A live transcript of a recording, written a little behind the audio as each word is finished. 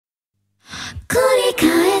り返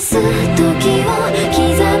す時を刻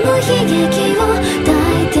む悲劇を抱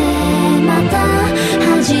いてまた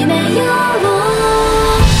始めよう。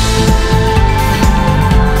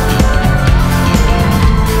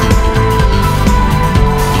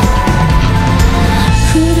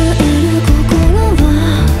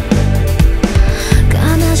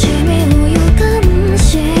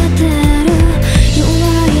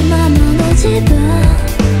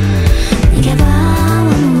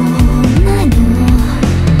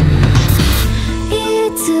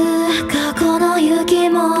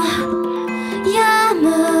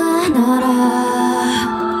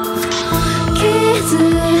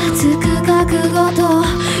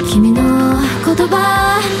君の言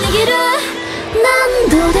葉握る。何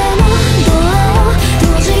度でもドアを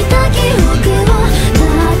閉じた記憶を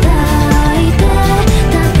叩いて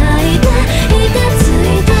凍てつ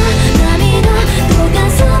いた涙溶か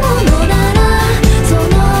すものならその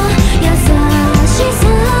優しさ。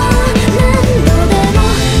何度でも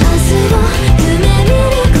明日を夢見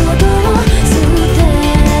ることを捨て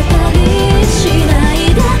たりしない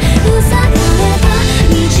で塞がれた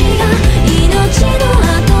道が命の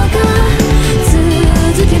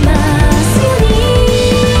続けますように。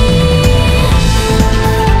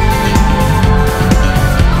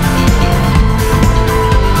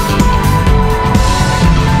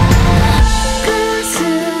かす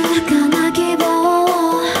かな希望を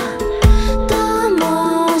灯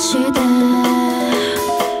して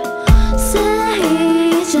静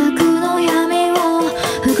寂の闇を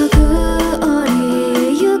深く降り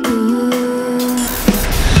ゆく。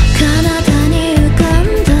彼方に浮かん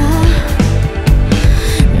だ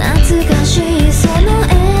懐かしいその笑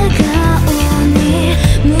顔に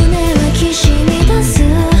胸はきしみ出す。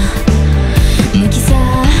泣き叫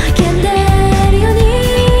んでるように。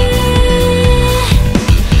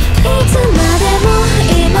いつまでも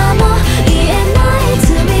今も言えない罪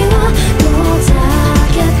を遠ざ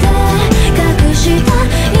けて隠した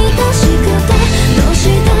愛しくてどうし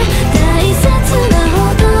て大切なほ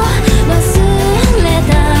ど忘れ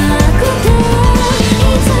たくて。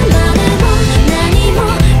いつまでも何も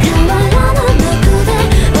変わらぬ無垢で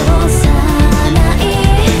幼い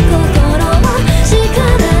心は力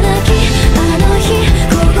なきあの日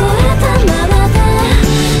凍えたままで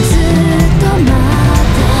ずっと待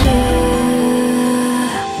ってる。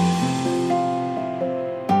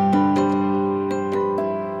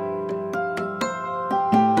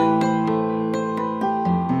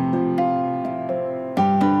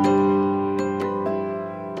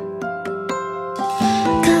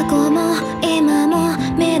過去も今も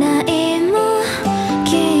未来もき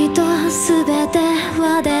っと全ては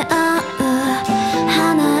出会う。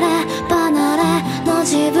離れ離れの自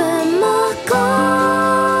分もこ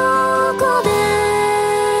こで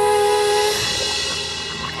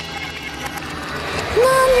何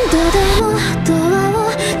度でもドアを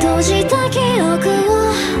閉じた記憶を